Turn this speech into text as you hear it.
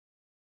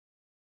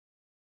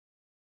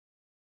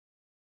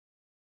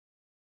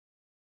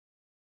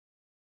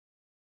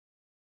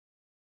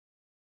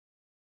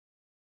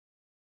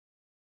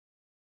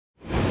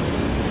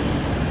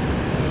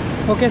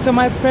Okay, so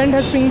my friend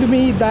has pinged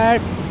me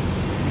that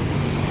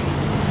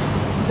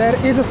there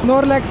is a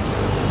Snorlax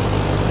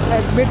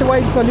at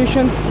Bitwise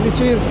Solutions,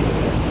 which is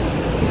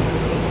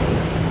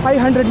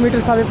 500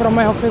 meters away from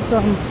my office. So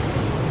I'm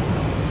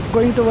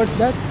going towards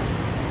that.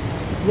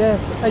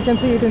 Yes, I can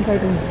see it in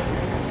sightings.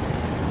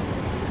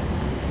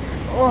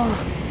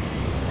 Oh.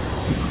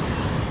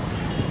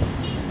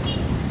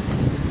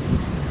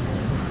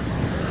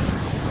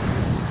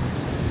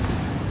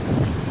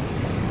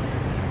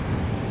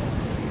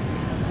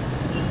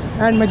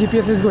 And my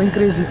GPS is going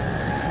crazy.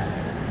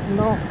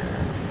 No.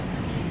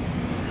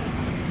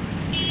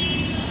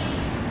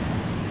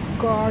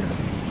 God.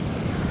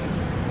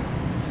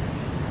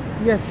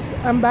 Yes,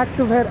 I'm back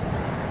to where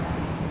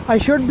I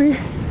should be.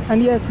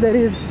 And yes, there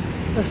is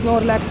a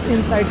Snorlax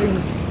in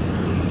sightings.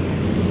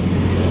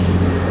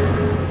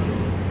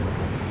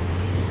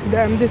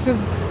 Damn, this is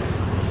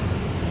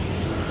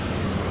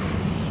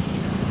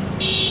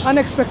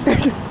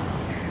unexpected.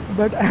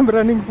 But I'm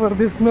running for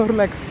this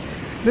Snorlax.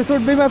 This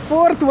would be my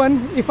fourth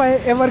one if I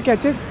ever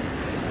catch it.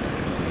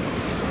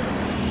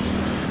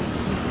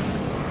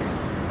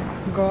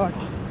 God.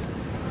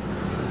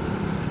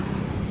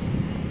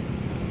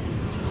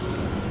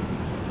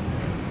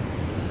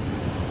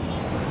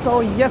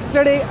 So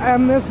yesterday I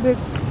missed it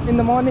in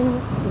the morning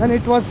when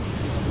it was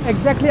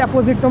exactly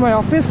opposite to my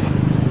office.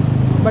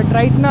 But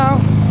right now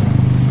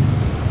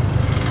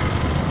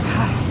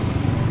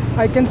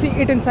I can see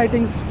it in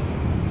sightings.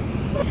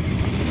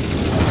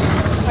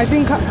 I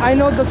think I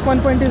know the spawn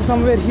point is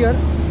somewhere here,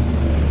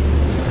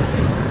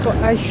 so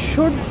I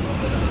should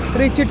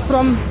reach it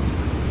from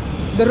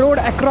the road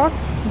across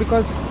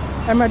because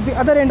I'm at the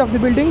other end of the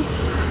building.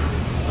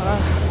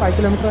 5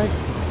 kilometer ride.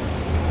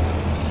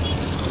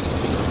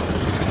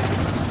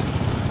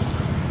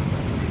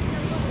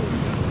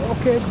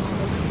 Okay.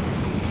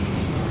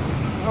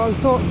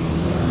 Also,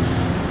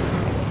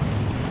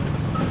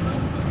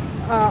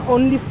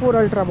 only 4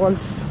 ultra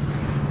balls.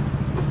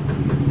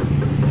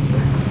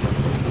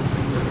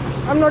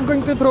 I'm not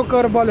going to throw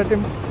curveball at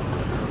him.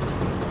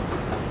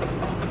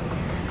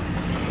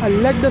 I'll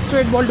let the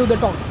straight ball to the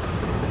top.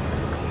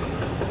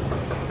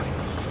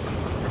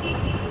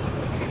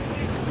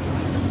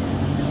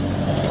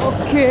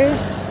 Okay,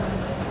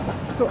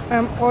 so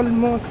I'm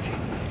almost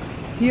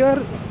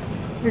here.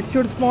 It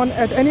should spawn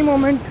at any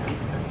moment.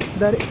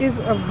 There is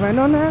a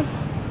Venonat.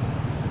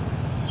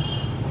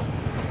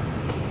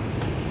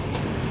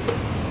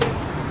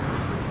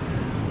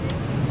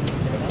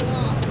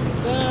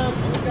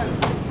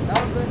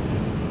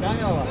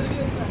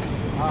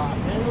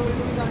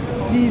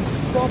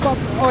 These pop up.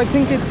 Oh, I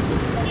think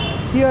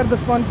it's here. The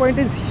spawn point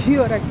is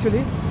here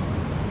actually.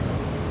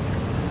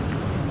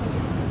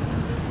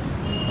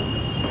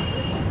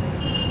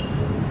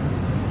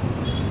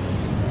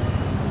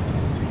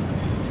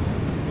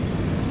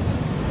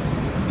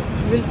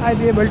 Will I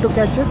be able to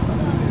catch it?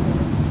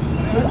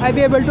 Will I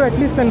be able to at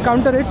least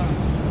encounter it?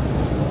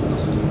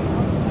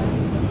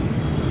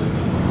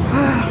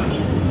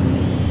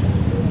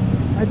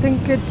 I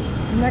think it's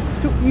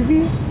next to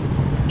Eevee.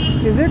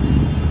 Is it?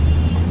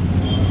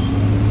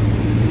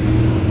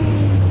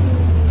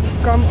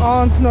 Come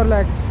on,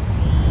 Snorlax.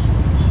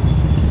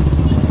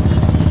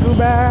 Too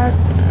bad.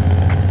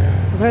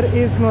 Where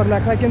is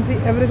Snorlax? I can see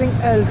everything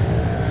else.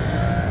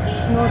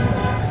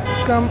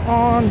 Snorlax, come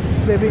on,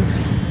 baby.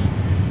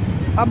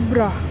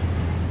 Abra.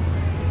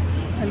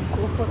 I'll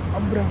go for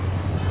Abra.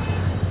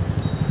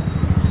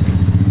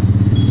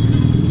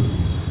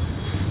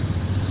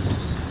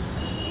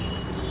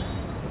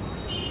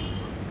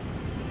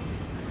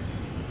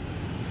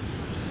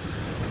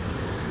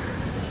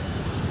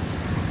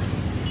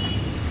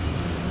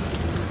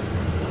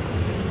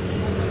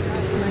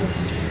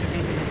 Nice.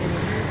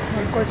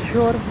 Not quite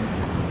sure.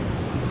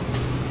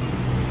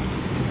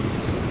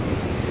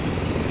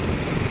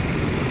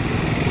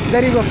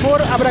 There you go,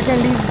 4 Abra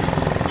candies.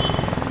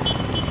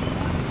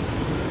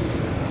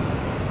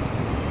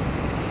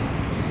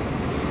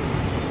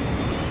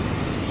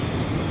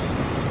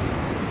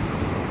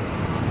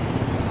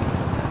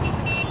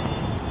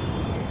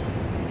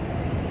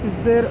 Is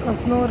there a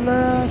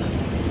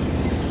Snorlax?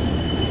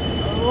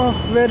 Oh,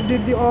 where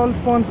did the all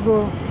spawns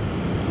go?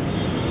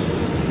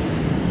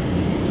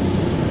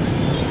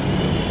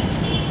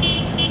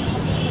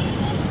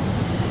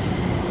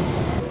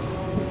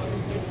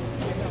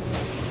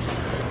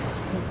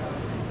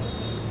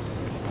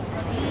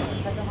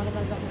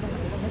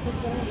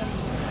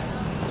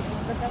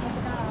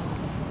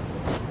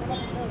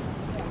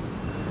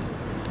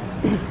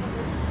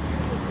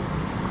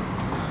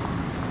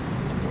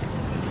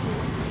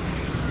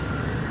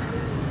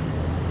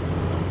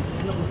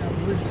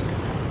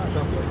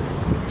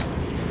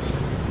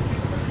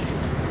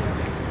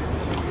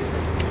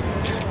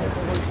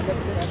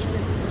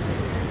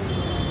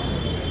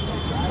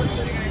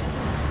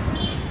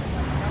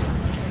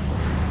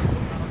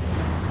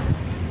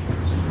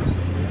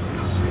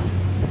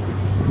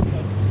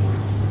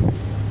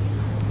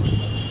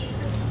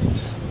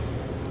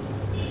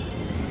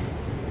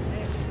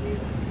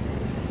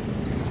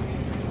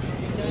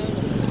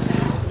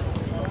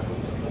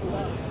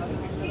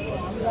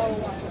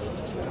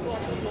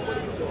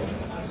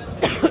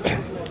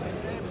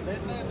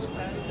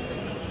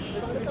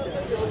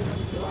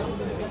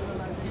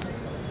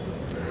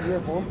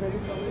 Oh,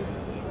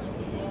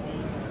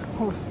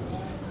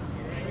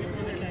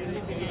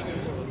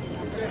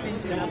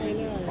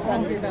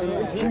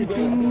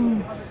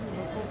 Philippines.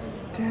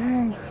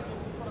 Dang.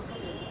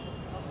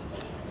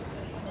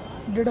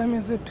 Did I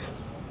miss it?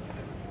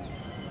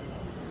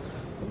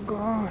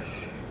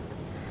 Gosh.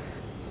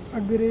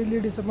 I'd be really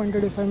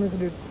disappointed if I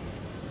missed it.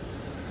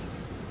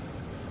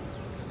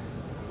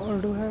 Or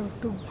do I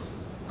have to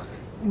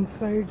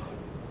inside?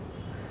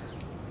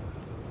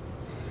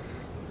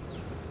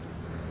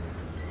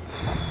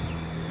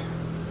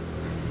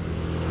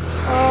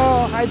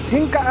 Oh, I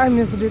think I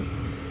missed it.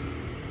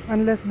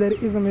 Unless there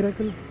is a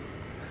miracle.